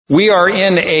We are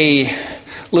in a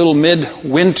little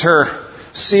midwinter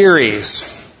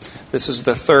series. This is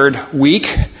the third week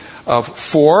of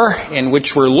 4 in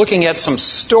which we're looking at some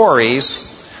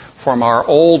stories from our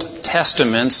Old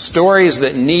Testament, stories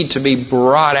that need to be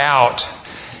brought out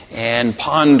and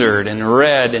pondered and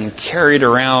read and carried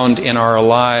around in our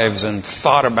lives and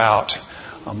thought about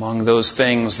among those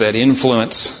things that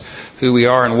influence who we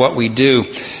are and what we do.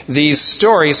 These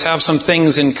stories have some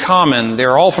things in common.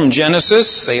 They're all from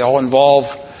Genesis. They all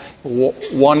involve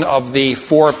one of the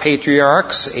 4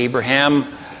 patriarchs, Abraham,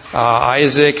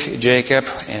 Isaac, Jacob,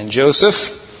 and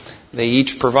Joseph. They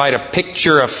each provide a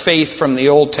picture of faith from the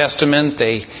Old Testament.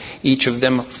 Each of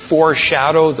them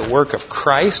foreshadow the work of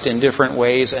Christ in different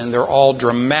ways, and they're all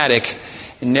dramatic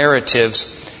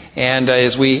narratives. And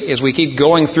as we keep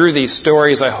going through these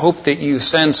stories, I hope that you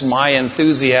sense my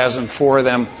enthusiasm for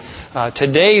them.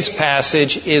 Today's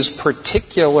passage is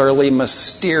particularly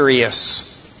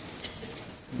mysterious.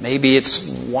 Maybe it's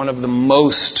one of the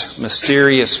most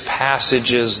mysterious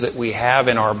passages that we have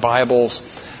in our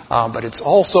Bibles, but it's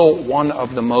also one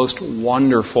of the most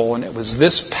wonderful. And it was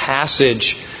this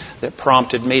passage that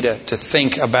prompted me to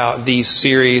think about this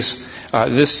series,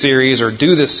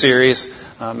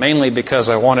 mainly because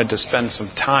I wanted to spend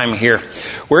some time here.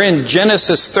 We're in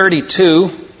Genesis 32.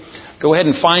 Go ahead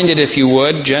and find it if you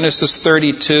would. Genesis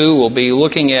 32. We'll be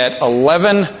looking at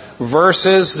 11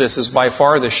 verses. This is by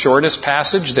far the shortest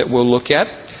passage that we'll look at.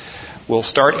 We'll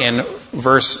start in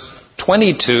verse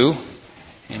 22,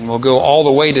 and we'll go all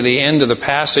the way to the end of the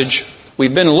passage.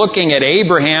 We've been looking at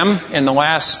Abraham in the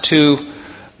last 2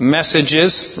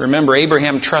 messages. Remember,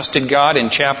 Abraham trusted God in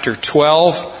chapter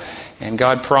 12. And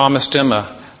God promised him a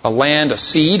land, a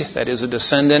seed, that is a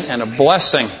descendant, and a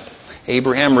blessing.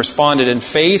 Abraham responded in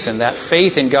faith, and that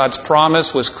faith in God's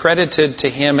promise was credited to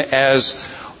him as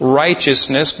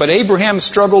righteousness. But Abraham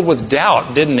struggled with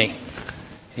doubt, didn't he?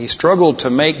 He struggled to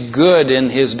make good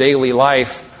in his daily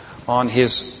life on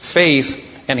his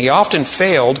faith, and he often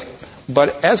failed.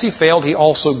 But as he failed, he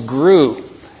also grew.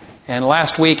 And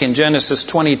last week in Genesis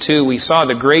 22, we saw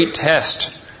the great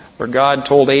test where God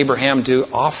told Abraham to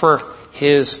offer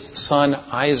his son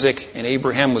Isaac, and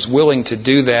Abraham was willing to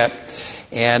do that.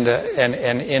 And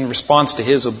in response to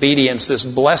his obedience, this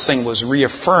blessing was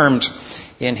reaffirmed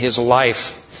in his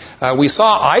life. We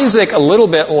saw Isaac a little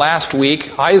bit last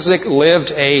week. Isaac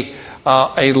lived a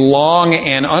long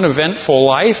and uneventful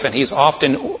life, and he's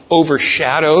often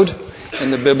overshadowed in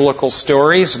the biblical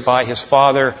stories by his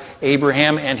father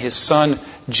Abraham and his son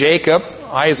Jacob.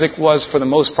 Isaac was, for the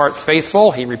most part,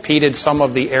 faithful. He repeated some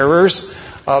of the errors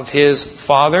of his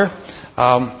father,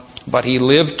 but he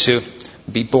lived to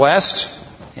be blessed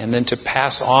and then to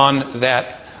pass on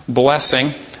that blessing.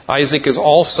 Isaac is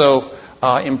also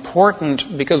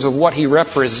important because of what he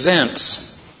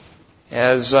represents,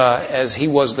 as he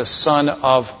was the son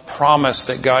of promise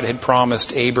that God had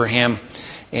promised Abraham,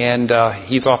 and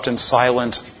he's often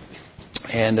silent.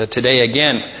 And today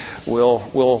again,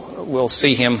 we'll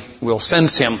see him, we'll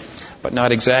sense him, but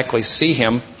not exactly see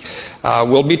him.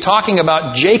 We'll be talking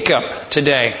about Jacob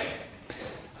today.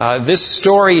 This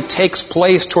story takes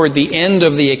place toward the end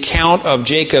of the account of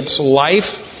Jacob's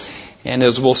life. And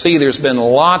as we'll see, there's been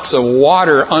lots of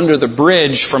water under the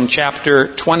bridge from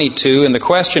chapter 22. And the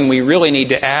question we really need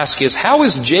to ask is, how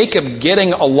is Jacob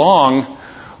getting along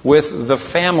with the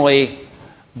family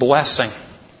blessing?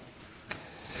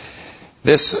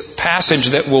 This passage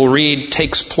that we'll read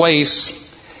takes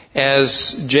place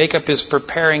as Jacob is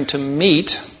preparing to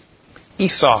meet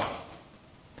Esau,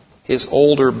 his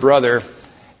older brother,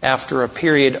 after a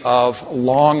period of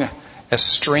long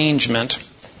estrangement.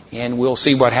 And we'll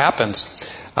see what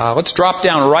happens. Let's drop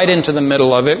down right into the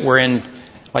middle of it. We're in,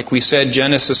 like we said,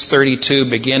 Genesis 32,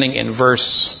 beginning in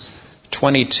verse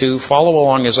 22. Follow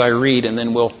along as I read, and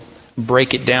then we'll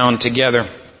break it down together.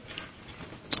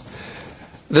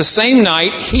 The same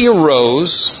night he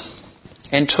arose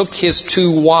and took his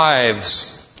 2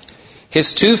 wives,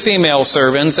 his 2 female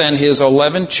servants, and his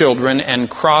 11 children, and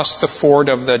crossed the ford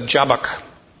of the Jabbok.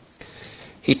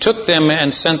 He took them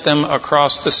and sent them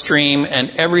across the stream and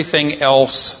everything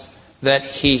else that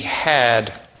he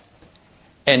had,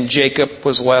 and Jacob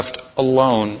was left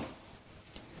alone.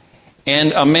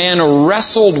 And a man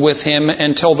wrestled with him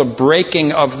until the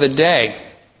breaking of the day.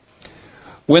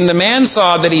 When the man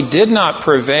saw that he did not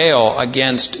prevail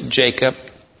against Jacob,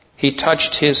 he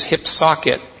touched his hip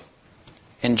socket,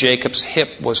 and Jacob's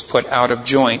hip was put out of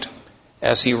joint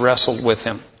as he wrestled with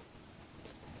him.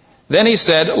 Then he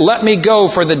said, "Let me go,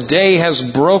 for the day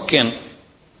has broken."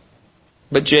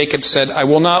 But Jacob said, "I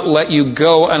will not let you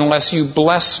go unless you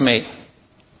bless me."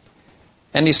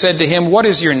 And he said to him, "What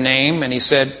is your name?" And he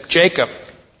said, "Jacob."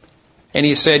 And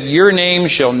he said, "Your name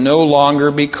shall no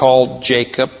longer be called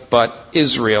Jacob, but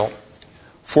Israel.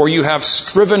 For you have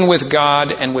striven with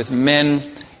God and with men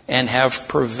and have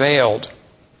prevailed."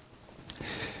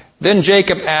 Then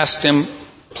Jacob asked him,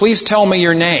 "Please tell me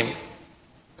your name."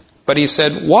 But he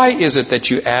said, "Why is it that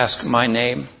you ask my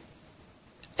name?"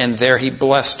 And there he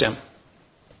blessed him.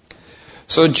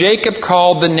 So Jacob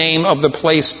called the name of the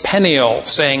place Peniel,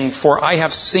 saying, "For I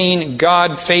have seen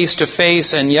God face to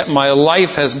face, and yet my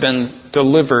life has been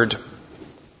delivered."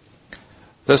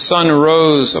 The sun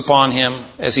rose upon him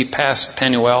as he passed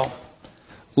Peniel,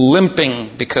 limping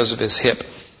because of his hip.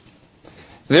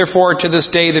 Therefore, to this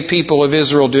day, the people of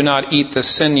Israel do not eat the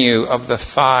sinew of the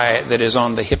thigh that is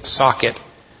on the hip socket,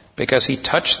 because he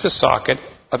touched the socket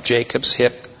of Jacob's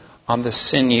hip on the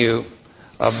sinew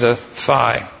of the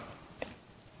thigh.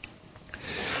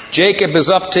 Jacob is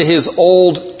up to his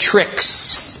old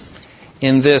tricks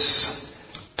in this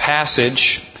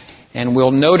passage, and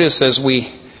we'll notice as we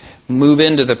move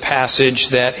into the passage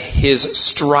that his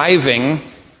striving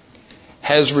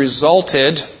has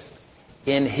resulted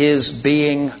in his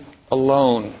being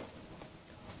alone.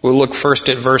 We'll look first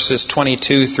at verses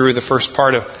 22 through the first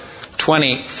part of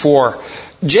 24.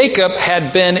 Jacob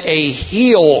had been a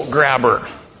heel grabber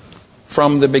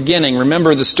from the beginning.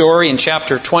 Remember the story in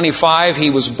chapter 25? He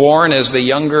was born as the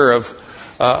younger of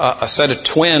a set of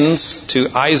twins to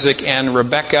Isaac and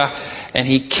Rebekah, and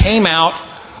he came out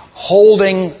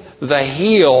holding the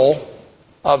heel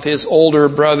of his older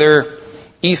brother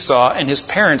Esau, and his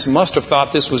parents must have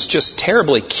thought this was just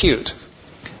terribly cute.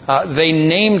 They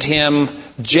named him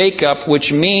Jacob,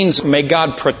 which means may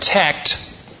God protect,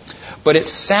 but it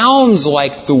sounds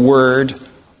like the word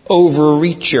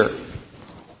overreacher.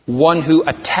 One who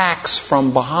attacks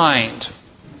from behind.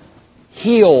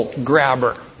 Heel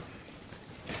grabber.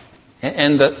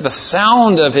 And the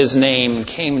sound of his name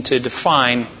came to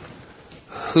define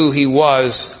who he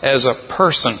was as a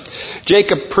person.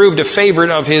 Jacob proved a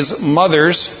favorite of his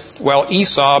mother's, while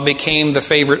Esau became the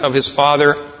favorite of his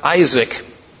father Isaac.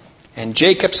 And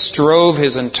Jacob strove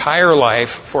his entire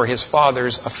life for his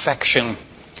father's affection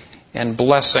and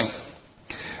blessing.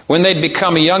 When they'd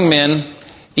become young men,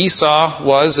 Esau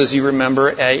was, as you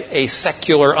remember, a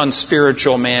secular,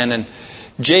 unspiritual man, and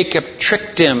Jacob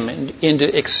tricked him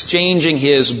into exchanging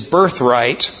his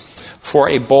birthright for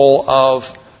a bowl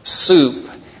of soup.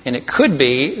 And it could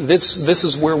be, this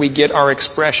is where we get our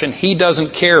expression, he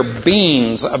doesn't care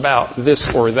beans about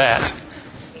this or that.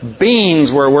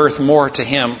 Beans were worth more to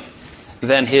him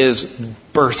than his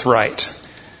birthright.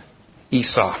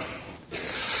 Esau.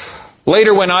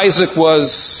 Later, when Isaac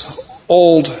was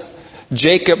old,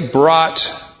 Jacob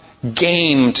brought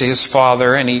game to his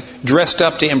father, and he dressed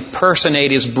up to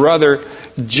impersonate his brother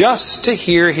just to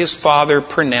hear his father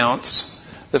pronounce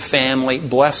the family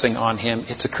blessing on him.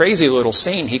 It's a crazy little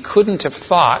scene. He couldn't have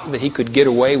thought that he could get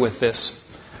away with this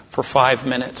for 5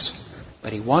 minutes,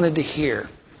 but he wanted to hear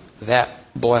that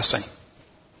blessing.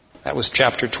 That was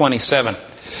chapter 27.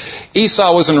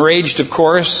 Esau was enraged, of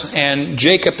course, and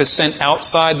Jacob is sent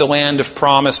outside the land of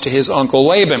promise to his uncle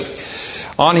Laban.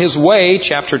 On his way,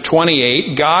 chapter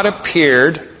 28, God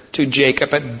appeared to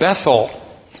Jacob at Bethel.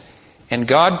 And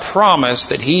God promised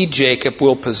that he, Jacob,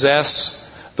 will possess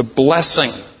the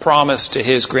blessing promised to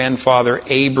his grandfather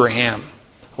Abraham.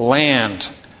 Land,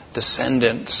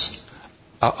 descendants,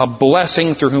 a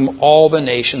blessing through whom all the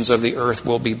nations of the earth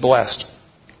will be blessed.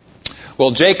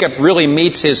 Well, Jacob really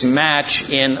meets his match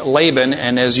in Laban,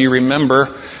 and as you remember,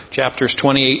 chapters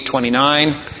 28,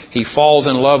 29, he falls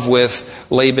in love with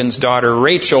Laban's daughter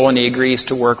Rachel, and he agrees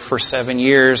to work for 7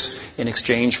 years in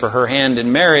exchange for her hand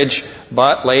in marriage.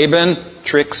 But Laban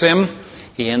tricks him.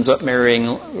 He ends up marrying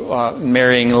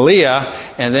Leah,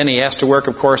 and then he has to work,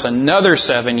 of course, another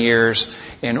 7 years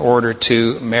in order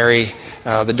to marry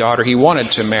the daughter he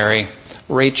wanted to marry,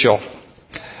 Rachel.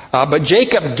 But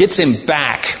Jacob gets him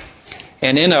back,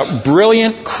 and in a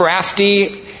brilliant,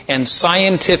 crafty, and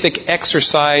scientific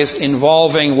exercise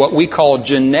involving what we call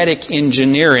genetic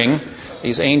engineering.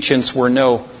 These ancients were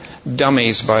no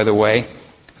dummies, by the way.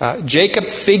 Jacob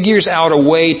figures out a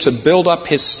way to build up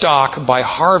his stock by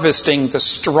harvesting the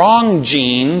strong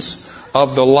genes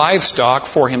of the livestock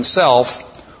for himself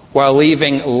while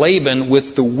leaving Laban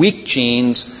with the weak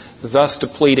genes, thus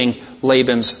depleting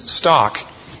Laban's stock.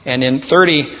 And in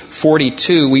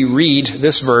 30:42 we read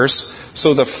this verse,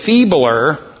 "So the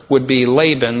feebler would be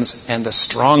Laban's and the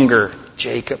stronger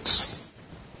Jacob's."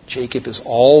 Jacob is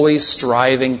always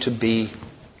striving to be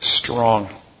strong.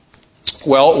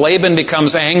 Well, Laban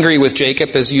becomes angry with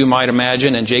Jacob, as you might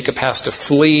imagine, and Jacob has to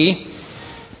flee.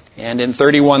 And in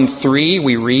 31:3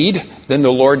 we read, "Then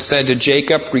the Lord said to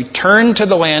Jacob, 'Return to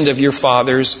the land of your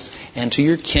fathers and to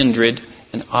your kindred,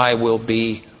 and I will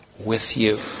be with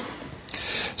you.'"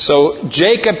 So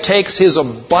Jacob takes his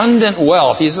abundant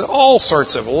wealth. He's all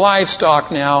sorts of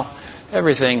livestock now,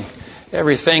 everything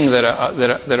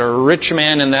that a rich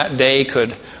man in that day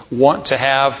could want to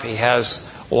have. He has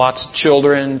lots of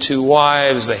children, 2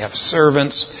 wives, they have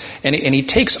servants. And he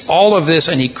takes all of this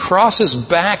and he crosses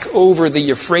back over the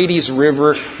Euphrates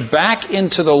River, back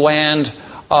into the land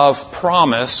of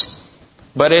promise.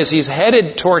 But as he's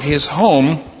headed toward his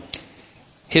home,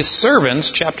 his servants,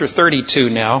 chapter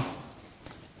 32 now,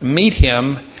 meet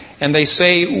him and they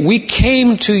say, "We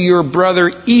came to your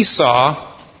brother Esau,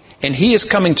 and he is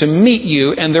coming to meet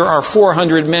you, and there are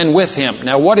 400 men with him."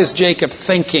 Now what is Jacob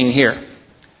thinking here?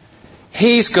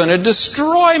 He's going to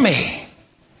destroy me.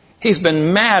 He's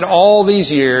been mad all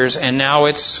these years, and now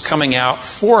it's coming out,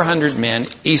 400 men.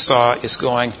 Esau is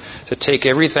going to take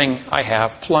everything I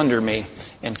have, plunder me,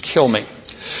 and kill me.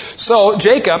 So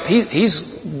Jacob,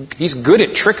 he's good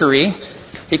at trickery.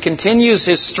 He continues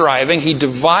his striving. He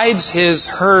divides his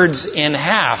herds in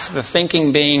half. The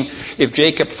thinking being, if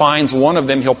Jacob finds one of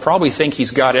them, he'll probably think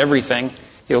he's got everything.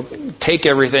 He'll take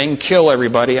everything, kill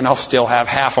everybody, and I'll still have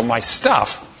half of my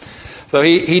stuff. So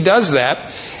he does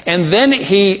that. And then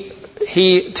he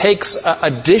takes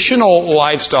additional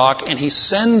livestock and he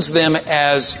sends them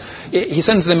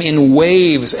in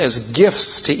waves as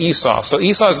gifts to Esau. So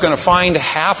Esau is going to find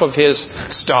half of his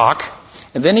stock,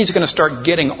 and then he's going to start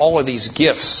getting all of these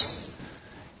gifts.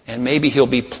 And maybe he'll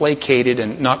be placated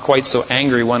and not quite so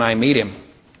angry when I meet him.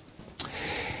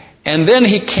 And then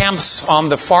he camps on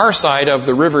the far side of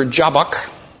the river Jabbok,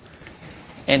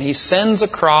 and he sends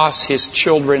across his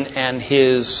children and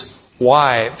his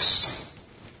wives.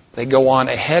 They go on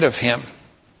ahead of him.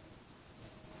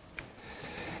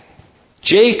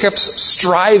 Jacob's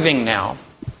striving now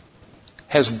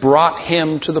has brought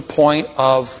him to the point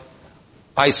of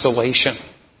isolation.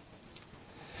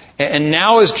 And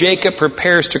now as Jacob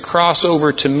prepares to cross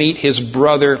over to meet his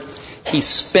brother, he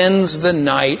spends the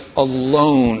night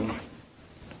alone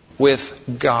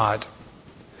with God.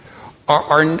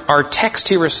 Our text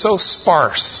here is so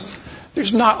sparse.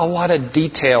 There's not a lot of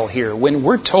detail here. When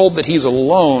we're told that he's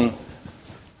alone,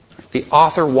 the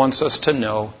author wants us to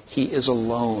know he is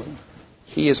alone.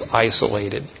 He is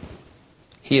isolated.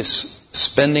 He is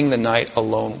spending the night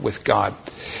alone with God.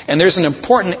 And there's an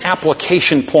important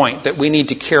application point that we need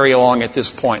to carry along at this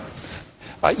point.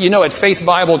 At Faith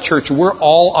Bible Church, we're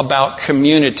all about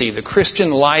community. The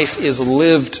Christian life is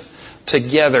lived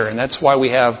together, and that's why we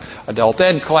have adult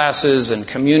ed classes and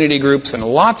community groups and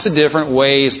lots of different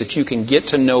ways that you can get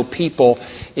to know people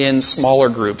in smaller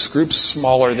groups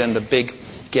smaller than the big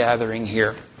gathering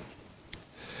here.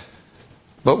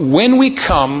 But when we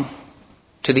come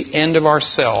to the end of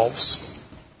ourselves,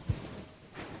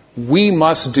 we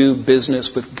must do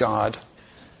business with God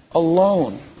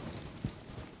alone.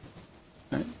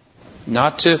 Right?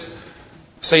 Not to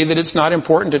say that it's not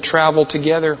important to travel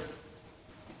together,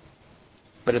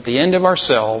 but at the end of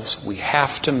ourselves, we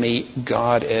have to meet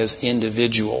God as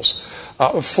individuals.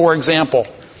 For example,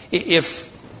 if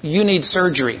you need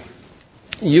surgery,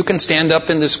 you can stand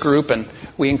up in this group, and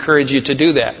we encourage you to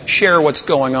do that. Share what's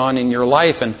going on in your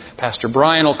life, and Pastor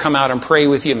Brian will come out and pray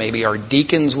with you. Maybe our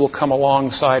deacons will come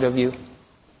alongside of you.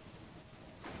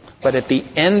 But at the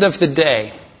end of the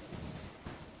day,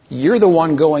 you're the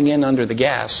one going in under the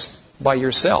gas by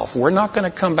yourself. We're not going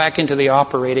to come back into the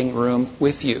operating room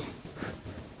with you.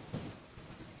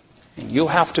 And you'll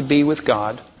have to be with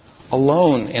God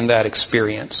alone in that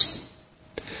experience.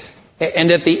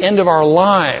 And at the end of our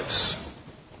lives,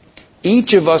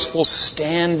 each of us will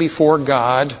stand before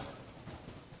God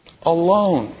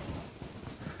alone.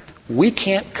 We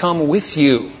can't come with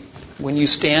you when you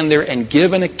stand there and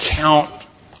give an account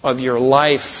of your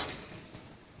life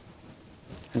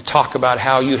and talk about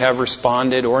how you have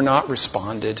responded or not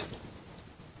responded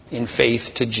in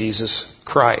faith to Jesus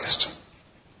Christ.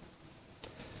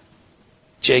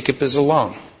 Jacob is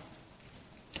alone.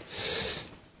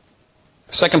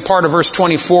 Second part of verse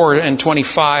 24 and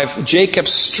 25,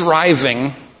 Jacob's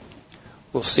striving,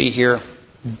 we'll see here,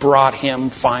 brought him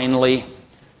finally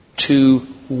to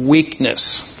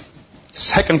weakness.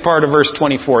 Second part of verse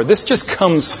 24. This just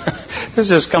comes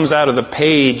out of the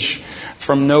page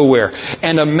from nowhere.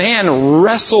 And a man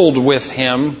wrestled with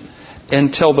him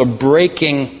until the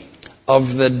breaking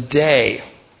of the day.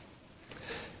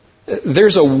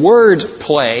 There's a word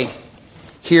play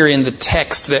here in the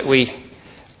text that we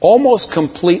almost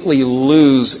completely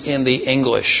lose in the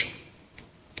English.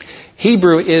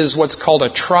 Hebrew is what's called a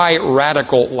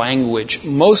triradical language.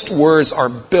 Most words are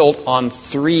built on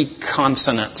 3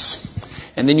 consonants.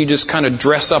 And then you just kind of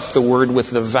dress up the word with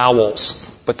the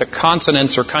vowels. But the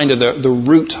consonants are kind of the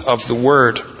root of the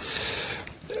word.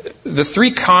 There are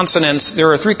 3 consonants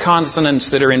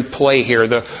that are in play here.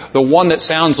 The one that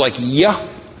sounds like y,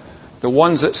 the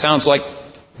one that sounds like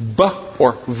b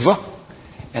or v,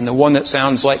 and the one that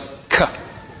sounds like k.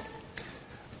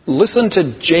 Listen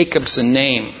to Jacob's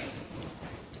name.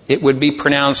 It would be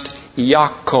pronounced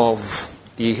Yaakov.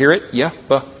 Do you hear it?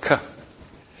 Ya-ba-ka.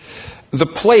 The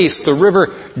place, the river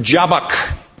Jabbok,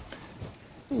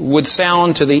 would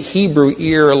sound to the Hebrew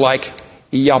ear like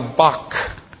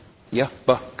Yabak.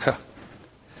 Ya-ba-ka.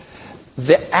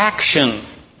 The action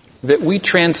that we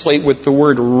translate with the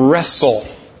word wrestle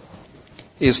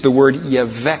is the word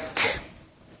yavek.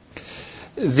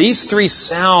 These 3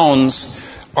 sounds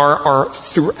are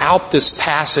throughout this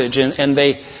passage, and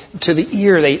they, to the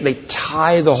ear, they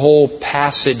tie the whole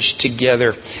passage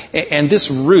together. And this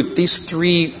root, these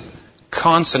 3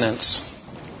 consonants,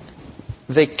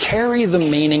 they carry the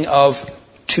meaning of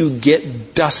to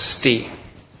get dusty.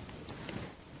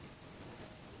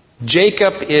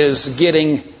 Jacob is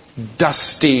getting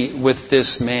dusty with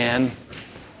this man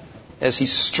as he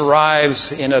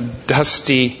strives in a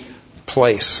dusty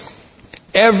place.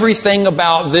 Everything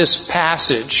about this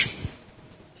passage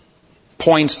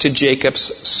points to Jacob's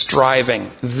striving.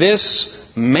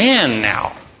 This man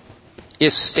now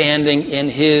is standing in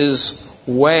his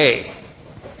way.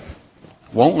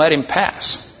 Won't let him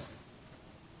pass.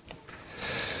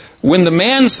 When the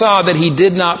man saw that he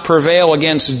did not prevail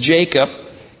against Jacob,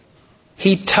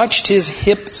 he touched his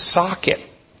hip socket.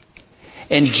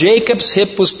 And Jacob's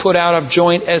hip was put out of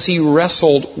joint as he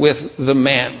wrestled with the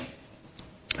man.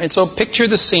 And so picture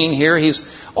the scene here.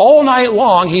 All night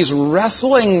long, he's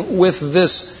wrestling with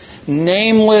this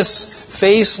nameless,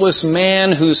 faceless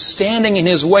man who's standing in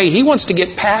his way. He wants to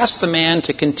get past the man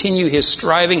to continue his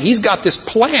striving. He's got this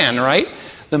plan, right?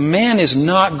 The man is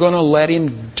not going to let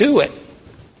him do it.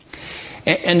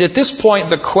 And at this point,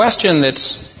 the question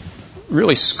that's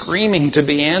really screaming to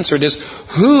be answered is,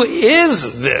 who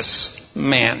is this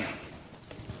man?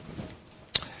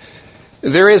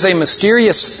 There is a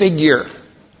mysterious figure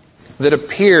that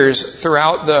appears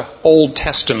throughout the Old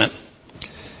Testament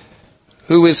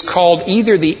who is called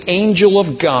either the angel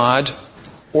of God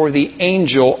or the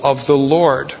angel of the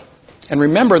Lord. And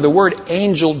remember, the word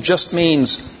angel just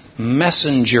means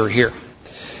messenger here.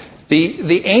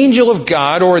 The angel of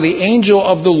God or the angel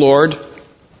of the Lord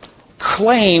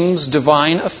claims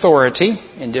divine authority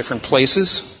in different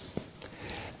places,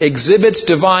 exhibits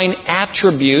divine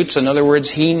attributes, in other words,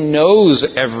 he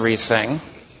knows everything.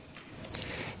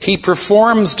 He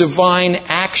performs divine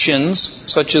actions,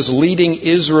 such as leading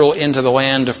Israel into the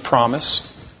land of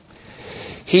promise.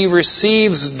 He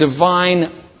receives divine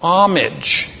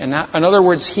homage. In other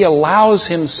words, he allows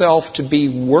himself to be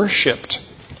worshipped,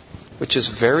 which is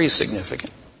very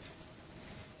significant.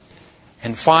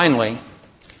 And finally,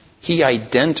 he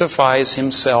identifies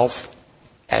himself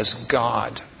as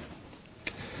God.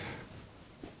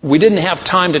 We didn't have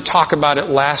time to talk about it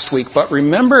last week, but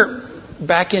remember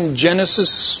back in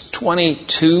Genesis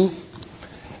 22,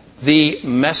 the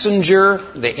messenger,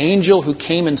 the angel who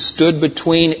came and stood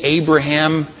between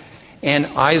Abraham and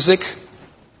Isaac.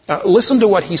 Listen to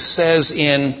what he says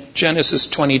in Genesis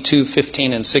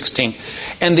 22:15 and 16.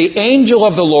 And the angel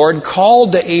of the Lord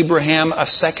called to Abraham a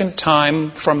second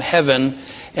time from heaven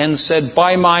and said,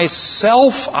 "By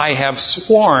myself I have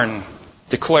sworn,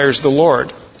 declares the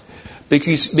Lord.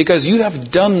 Because you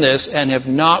have done this and have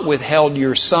not withheld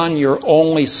your son, your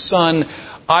only son,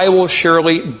 I will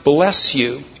surely bless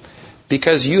you,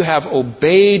 because you have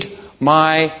obeyed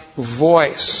my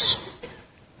voice."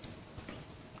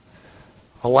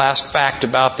 A last fact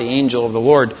about the angel of the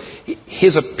Lord.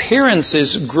 His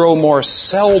appearances grow more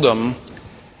seldom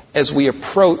as we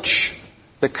approach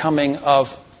the coming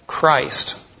of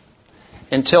Christ.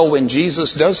 Until when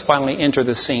Jesus does finally enter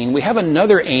the scene, we have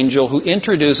another angel who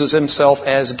introduces himself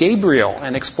as Gabriel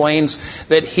and explains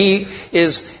that he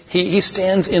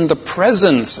stands in the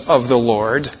presence of the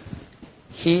Lord.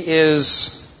 He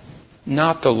is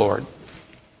not the Lord.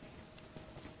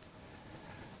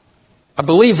 I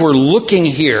believe we're looking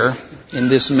here in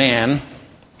this man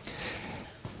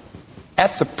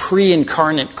at the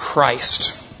pre-incarnate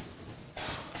Christ.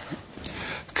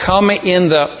 Come in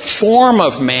the form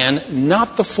of man,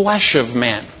 not the flesh of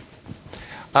man.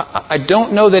 I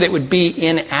don't know that it would be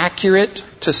inaccurate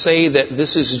to say that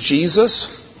this is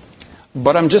Jesus,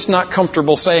 but I'm just not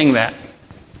comfortable saying that.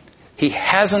 He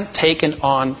hasn't taken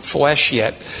on flesh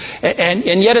yet.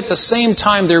 And yet at the same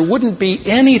time, there wouldn't be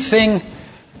anything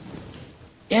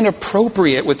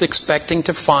inappropriate with expecting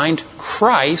to find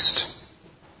Christ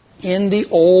in the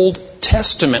Old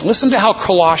Testament. Listen to how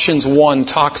Colossians 1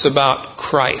 talks about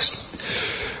Christ.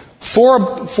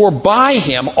 For by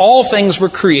him all things were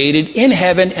created in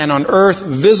heaven and on earth,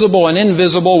 visible and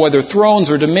invisible, whether thrones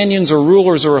or dominions or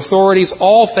rulers or authorities,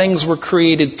 all things were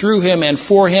created through him and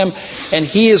for him, and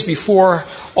he is before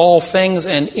all things,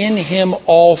 and in him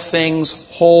all things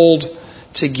hold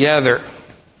together.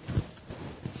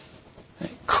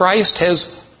 Christ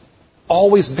has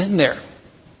always been there.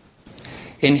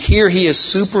 And here he is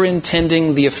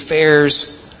superintending the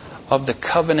affairs of the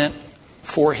covenant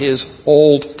for his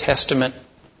Old Testament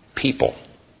people.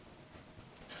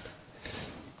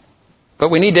 But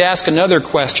we need to ask another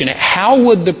question. How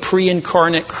would the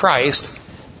pre-incarnate Christ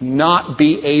not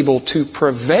be able to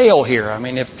prevail here? I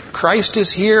mean, if Christ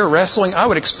is here wrestling, I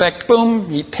would expect, boom,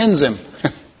 he pins him.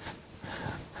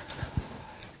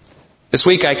 This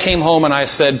week I came home and I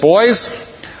said,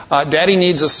 boys, Daddy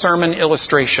needs a sermon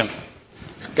illustration.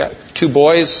 Got 2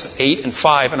 boys, 8 and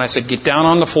 5, and I said, get down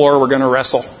on the floor, we're going to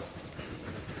wrestle.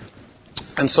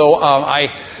 And so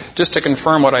just to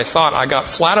confirm what I thought, I got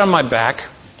flat on my back,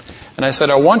 and I said,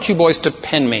 I want you boys to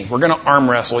pin me. We're going to arm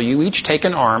wrestle. You each take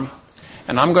an arm,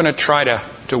 and I'm going to try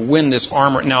to win this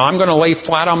arm. Now, I'm going to lay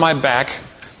flat on my back,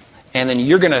 and then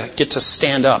you're going to get to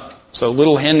stand up. So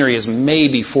little Henry is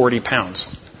maybe 40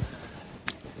 pounds.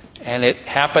 And it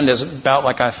happened as about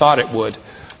like I thought it would.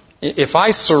 If I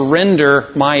surrender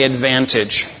my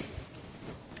advantage,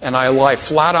 and I lie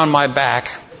flat on my back,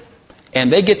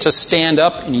 and they get to stand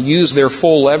up and use their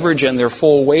full leverage and their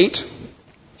full weight,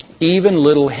 even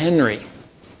little Henry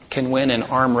can win an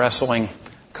arm wrestling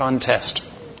contest.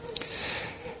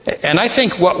 And I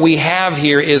think what we have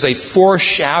here is a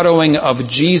foreshadowing of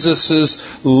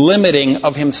Jesus' limiting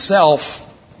of himself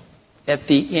at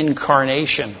the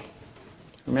incarnation.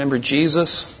 Remember,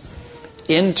 Jesus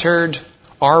entered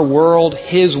our world,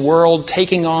 his world,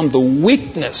 taking on the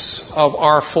weakness of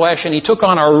our flesh, and he took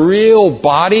on a real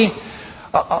body,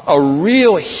 a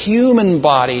real human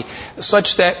body,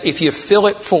 such that if you fill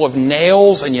it full of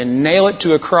nails and you nail it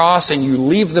to a cross and you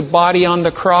leave the body on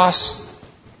the cross,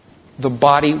 the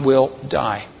body will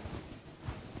die.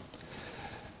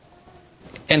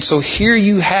 And so here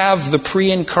you have the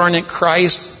pre-incarnate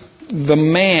Christ, the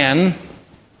man,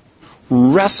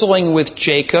 wrestling with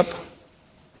Jacob,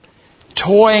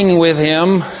 toying with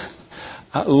him,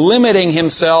 limiting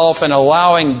himself and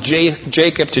allowing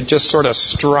Jacob to just sort of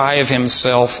strive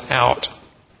himself out.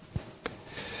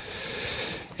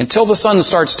 Until the sun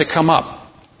starts to come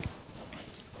up.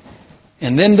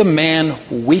 And then the man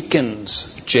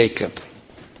weakens Jacob.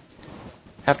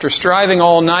 After striving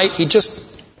all night, he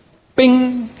just,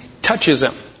 bing, touches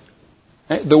him.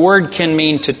 The word can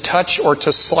mean to touch or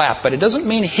to slap, but it doesn't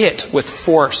mean hit with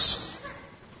force.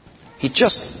 He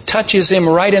just touches him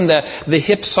right in the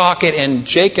hip socket, and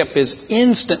Jacob is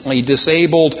instantly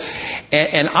disabled.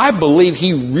 And I believe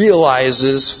he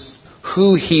realizes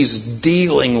who he's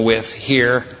dealing with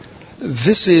here.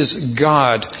 This is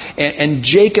God. And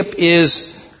Jacob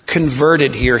is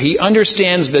converted here. He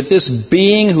understands that this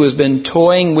being who has been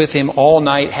toying with him all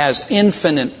night has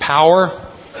infinite power.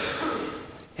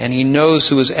 And he knows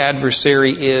who his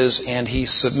adversary is, and he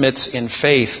submits in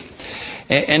faith.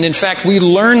 And in fact, we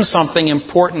learn something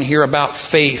important here about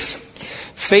faith.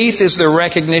 Faith is the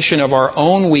recognition of our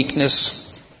own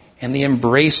weakness and the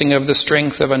embracing of the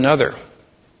strength of another.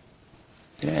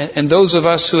 And those of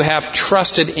us who have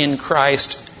trusted in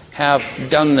Christ have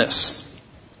done this.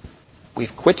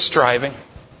 We've quit striving.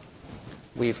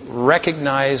 We've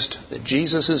recognized that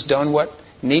Jesus has done what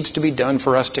needs to be done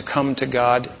for us to come to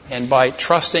God. And by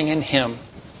trusting in him,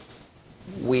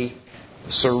 we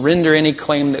surrender any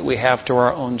claim that we have to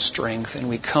our own strength, and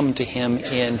we come to him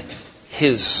in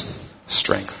his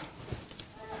strength.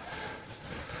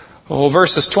 Well,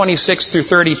 verses 26 through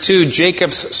 32,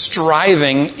 Jacob's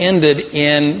striving ended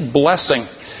in blessing.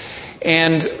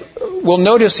 And we'll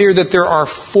notice here that there are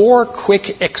 4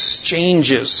 quick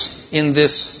exchanges in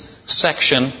this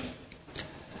section.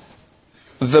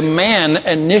 The man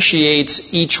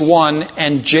initiates each one,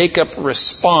 and Jacob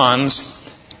responds.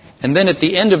 And then at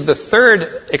the end of the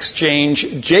 3rd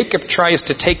exchange, Jacob tries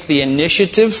to take the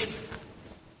initiative,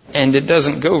 and it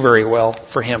doesn't go very well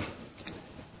for him.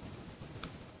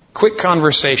 Quick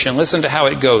conversation. Listen to how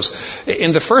it goes.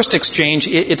 In the first exchange,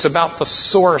 it's about the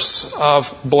source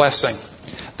of blessing.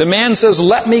 The man says,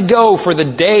 "Let me go, for the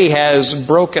day has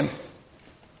broken."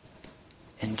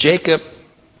 And Jacob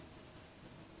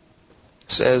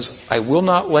says, "I will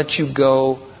not let you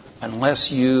go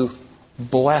unless you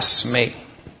bless me.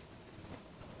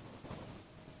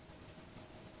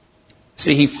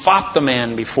 See, he fought the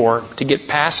man before to get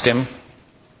past him,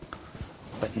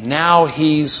 but now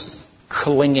he's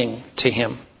clinging to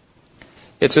him.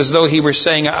 It's as though he were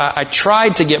saying, I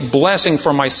tried to get blessing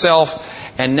for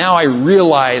myself, and now I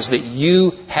realize that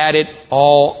you had it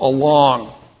all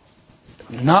along.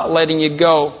 I'm not letting you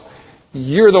go.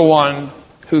 You're the one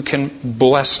who can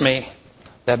bless me.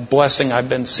 That blessing I've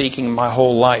been seeking my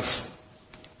whole life.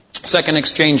 Second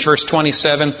exchange, verse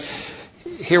 27.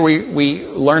 Here we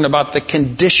learn about the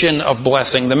condition of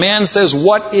blessing. The man says,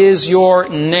 "What is your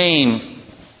name?"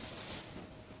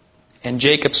 And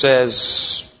Jacob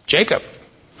says, "Jacob."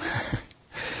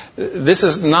 This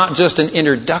is not just an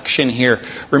introduction here.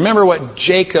 Remember what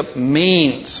Jacob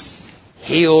means.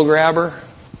 Heel grabber.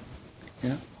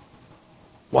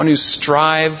 One who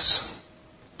strives.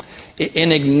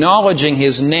 In acknowledging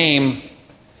his name,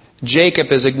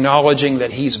 Jacob is acknowledging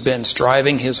that he's been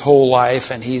striving his whole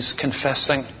life, and he's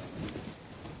confessing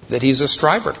that he's a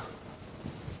striver.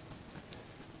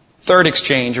 Third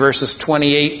exchange, verses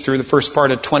 28 through the first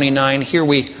part of 29. Here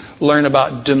we learn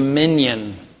about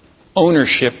dominion,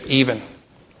 ownership even.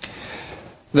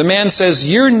 The man says,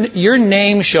 Your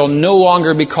name shall no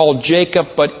longer be called Jacob,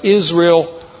 but Israel,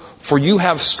 for you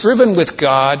have striven with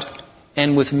God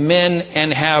and with men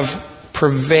and have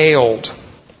prevailed.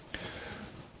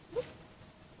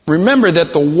 Remember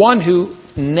that the one who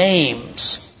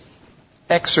names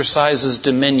exercises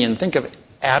dominion. Think of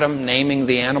Adam naming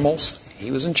the animals.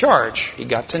 He was in charge. He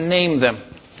got to name them.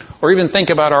 Or even think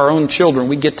about our own children.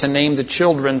 We get to name the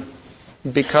children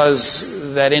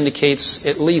because that indicates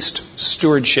at least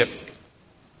stewardship.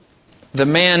 The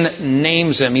man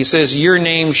names him. He says, Your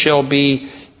name shall be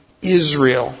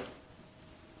Israel.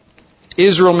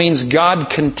 Israel means God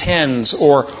contends,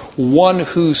 or one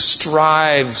who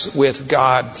strives with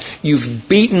God. You've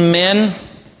beaten men,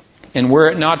 and were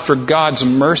it not for God's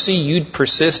mercy, you'd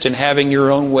persist in having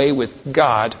your own way with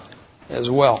God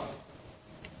as well.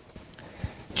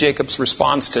 Jacob's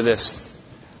response to this,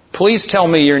 please tell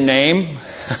me your name.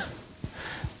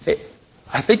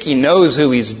 I think he knows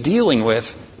who he's dealing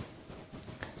with,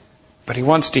 but he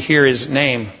wants to hear his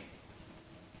name.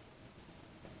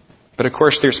 But of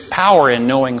course, there's power in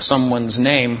knowing someone's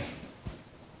name.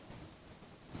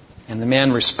 And the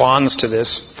man responds to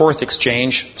this. Fourth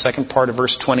exchange, second part of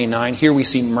verse 29. Here we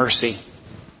see mercy.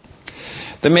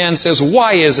 The man says,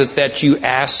 Why is it that you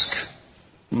ask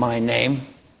my name?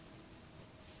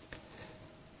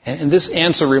 And this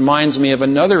answer reminds me of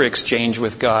another exchange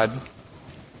with God.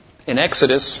 In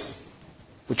Exodus,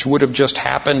 which would have just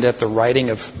happened at the writing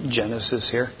of Genesis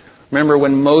here. Remember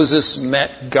when Moses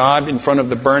met God in front of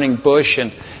the burning bush and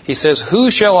he says,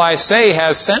 Who shall I say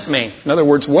has sent me? In other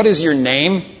words, what is your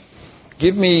name?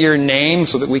 Give me your name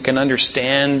so that we can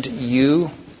understand you.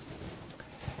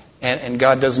 And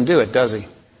God doesn't do it, does he?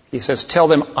 He says, Tell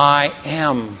them I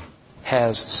am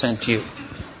has sent you.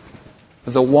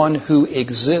 The one who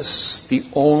exists, the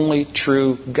only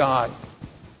true God.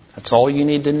 That's all you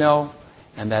need to know,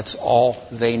 and that's all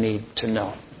they need to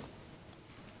know.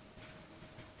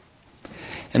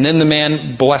 And then the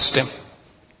man blessed him.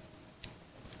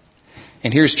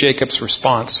 And here's Jacob's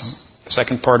response. The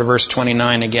second part of verse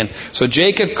 29 again. So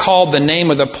Jacob called the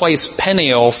name of the place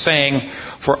Peniel, saying,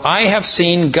 For I have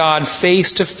seen God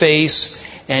face to face,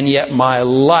 and yet my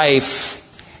life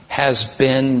has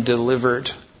been delivered.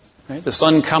 Right? The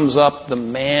sun comes up, the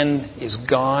man is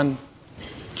gone.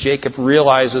 Jacob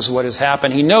realizes what has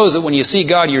happened. He knows that when you see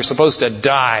God, you're supposed to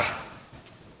die.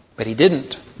 But he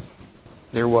didn't.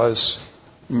 There was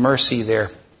mercy there.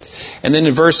 And then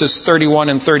in verses 31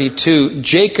 and 32,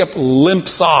 Jacob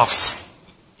limps off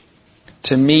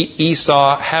to meet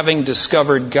Esau, having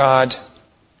discovered God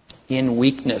in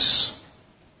weakness.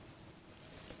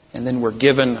 And then we're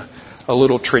given a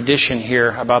little tradition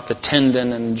here about the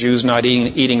tendon and Jews not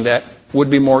eating that. Would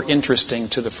be more interesting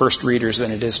to the first readers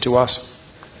than it is to us.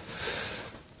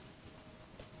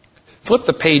 Flip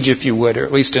the page if you would, or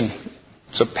at least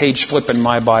it's a page flip in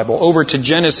my Bible, over to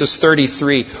Genesis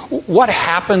 33. What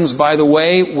happens, by the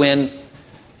way, when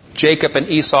Jacob and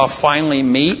Esau finally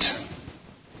meet?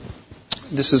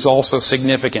 This is also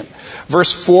significant.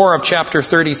 Verse 4 of chapter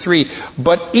 33.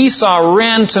 But Esau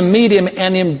ran to meet him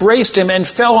and embraced him and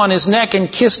fell on his neck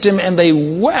and kissed him, and they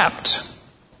wept.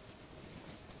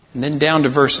 And then down to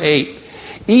verse 8.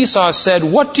 Esau said,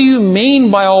 What do you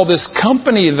mean by all this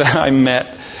company that I met?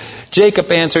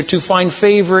 Jacob answered, To find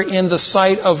favor in the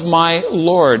sight of my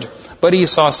Lord. But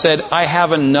Esau said, I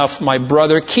have enough, my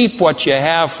brother. Keep what you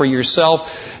have for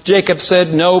yourself. Jacob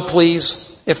said, No,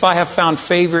 please. If I have found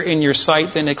favor in your sight,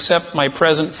 then accept my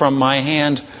present from my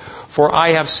hand. For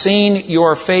I have seen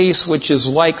your face, which is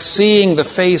like seeing the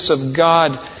face of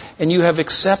God, and you have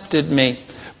accepted me.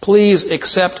 Please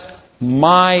accept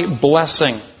my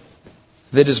blessing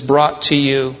that is brought to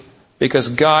you, because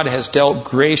God has dealt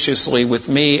graciously with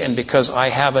me and because I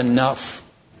have enough.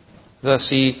 Thus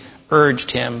he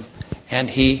urged him, and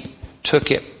he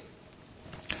took it.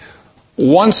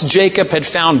 Once Jacob had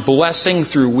found blessing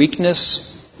through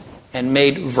weakness and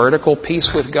made vertical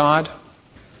peace with God,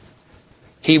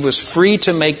 he was free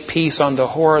to make peace on the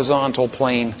horizontal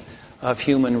plane of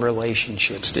human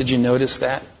relationships. Did you notice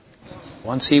that?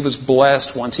 Once he was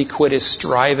blessed, once he quit his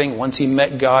striving, once he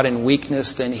met God in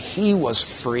weakness, then he was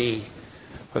free,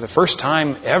 for the first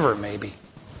time ever maybe,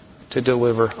 to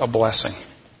deliver a blessing.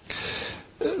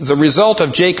 The result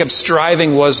of Jacob's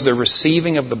striving was the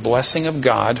receiving of the blessing of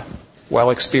God while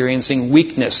experiencing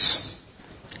weakness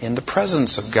in the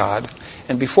presence of God.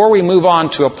 And before we move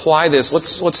on to apply this,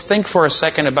 let's think for a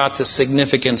second about the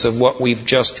significance of what we've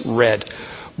just read.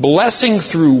 Blessing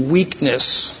through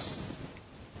weakness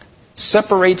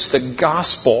separates the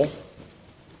gospel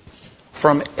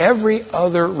from every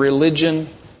other religion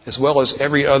as well as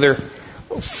every other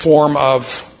form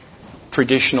of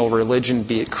traditional religion,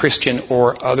 be it Christian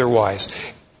or otherwise.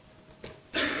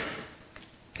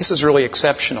 This is really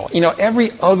exceptional. You know, every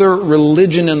other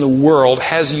religion in the world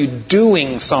has you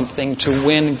doing something to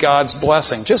win God's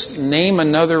blessing. Just name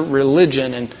another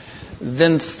religion and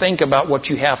then think about what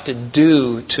you have to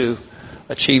do to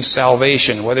achieve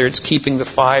salvation, whether it's keeping the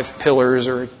 5 pillars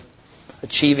or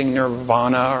achieving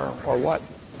nirvana or what.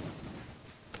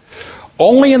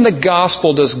 Only in the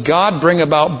gospel does God bring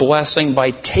about blessing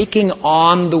by taking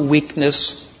on the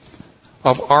weakness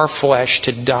of our flesh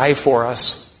to die for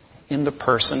us in the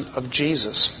person of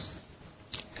Jesus.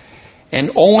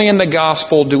 And only in the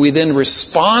gospel do we then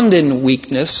respond in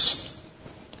weakness,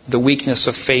 the weakness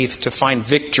of faith, to find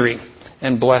victory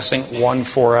and blessing won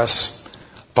for us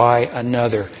by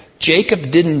another.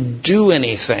 Jacob didn't do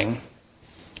anything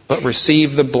but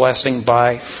receive the blessing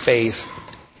by faith,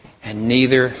 and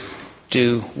neither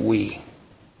do we.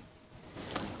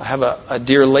 I have a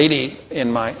dear lady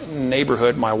in my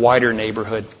neighborhood, my wider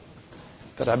neighborhood,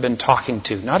 that I've been talking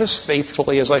to. Not as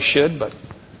faithfully as I should, but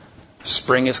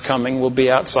spring is coming. We'll be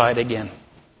outside again.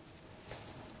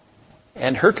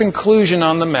 And her conclusion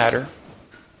on the matter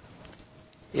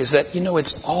is that,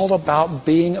 it's all about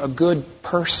being a good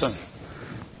person.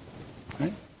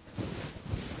 Right?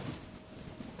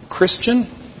 Christian?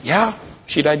 Yeah,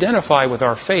 she'd identify with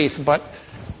our faith, but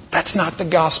that's not the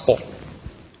gospel.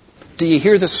 Do you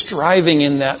hear the striving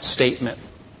in that statement?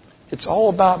 It's all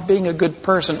about being a good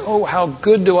person. Oh, how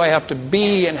good do I have to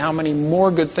be, and how many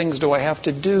more good things do I have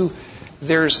to do?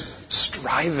 There's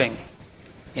striving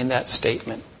in that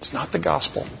statement. It's not the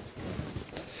gospel.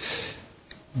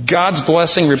 God's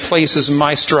blessing replaces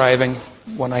my striving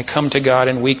when I come to God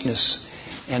in weakness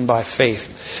and by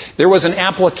faith. There was an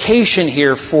application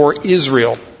here for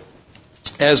Israel.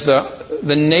 As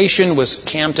the nation was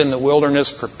camped in the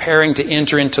wilderness, preparing to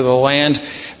enter into the land,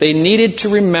 they needed to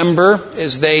remember,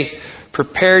 as they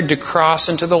prepared to cross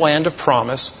into the land of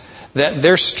promise, that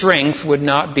their strength would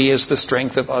not be as the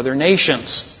strength of other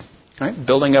nations. Right?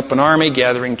 Building up an army,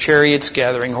 gathering chariots,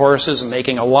 gathering horses, and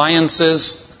making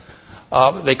alliances.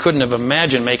 They couldn't have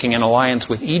imagined making an alliance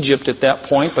with Egypt at that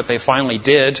point, but they finally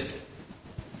did.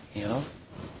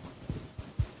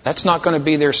 That's not going to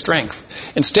be their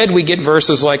strength. Instead, we get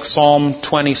verses like Psalm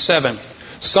 27.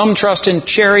 Some trust in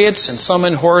chariots and some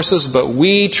in horses, but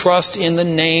we trust in the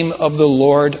name of the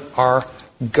Lord our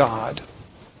God.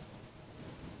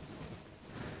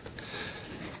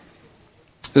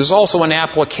 There's also an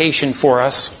application for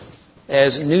us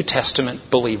as New Testament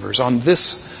believers on this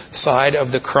side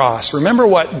of the cross. Remember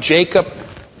what Jacob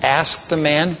asked the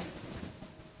man?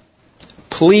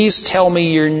 Please tell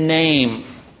me your name.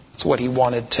 That's what he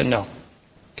wanted to know.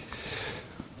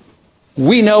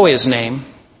 We know his name,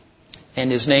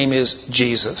 and his name is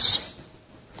Jesus,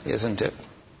 isn't it?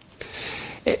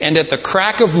 And at the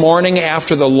crack of morning,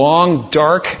 after the long,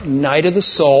 dark night of the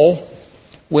soul,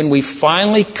 when we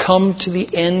finally come to the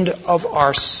end of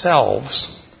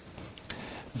ourselves,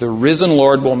 the risen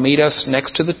Lord will meet us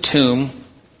next to the tomb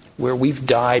where we've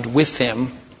died with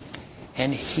him,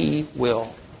 and he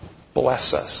will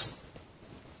bless us.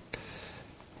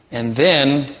 And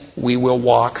then we will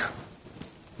walk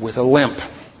with a limp.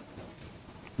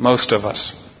 Most of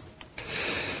us.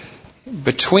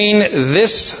 Between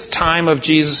this time of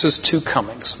Jesus' two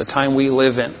comings, the time we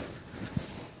live in,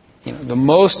 the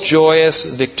most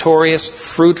joyous,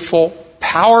 victorious, fruitful,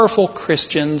 powerful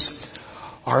Christians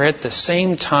are at the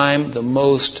same time the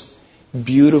most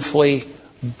beautifully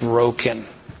broken.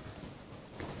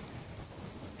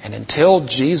 And until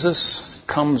Jesus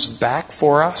comes back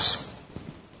for us,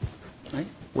 right,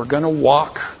 we're going to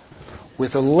walk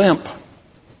with a limp.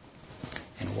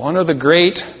 And one of the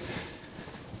great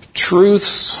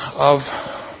truths of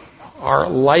our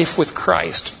life with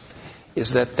Christ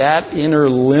is that inner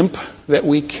limp that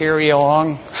we carry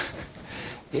along,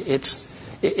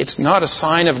 it's not a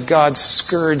sign of God's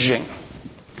scourging,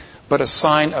 but a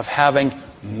sign of having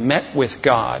met with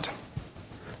God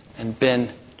and been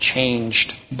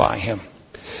changed by Him.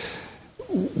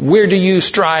 Where do you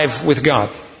strive with God?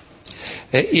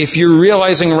 If you're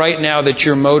realizing right now that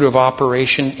your mode of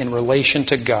operation in relation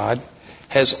to God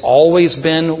has always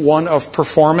been one of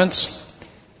performance,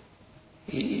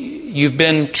 you've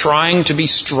been trying to be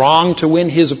strong to win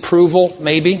His approval,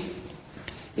 maybe,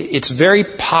 it's very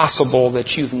possible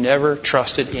that you've never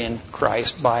trusted in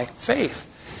Christ by faith.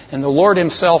 And the Lord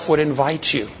Himself would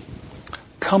invite you,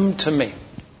 come to me.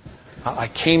 I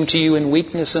came to you in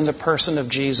weakness in the person of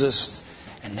Jesus,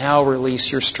 and now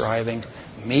release your striving.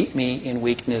 Meet me in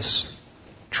weakness.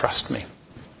 Trust me.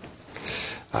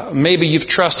 Maybe you've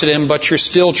trusted Him, but you're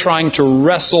still trying to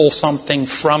wrestle something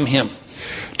from Him,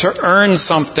 to earn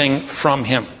something from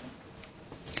Him.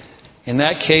 In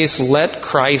that case, let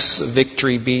Christ's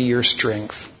victory be your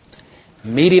strength.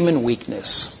 Meet Him in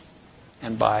weakness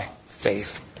and by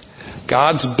faith.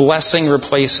 God's blessing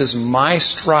replaces my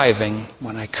striving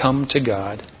when I come to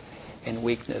God in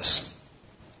weakness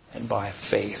and by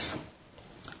faith.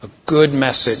 A good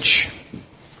message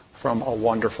from a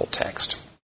wonderful text.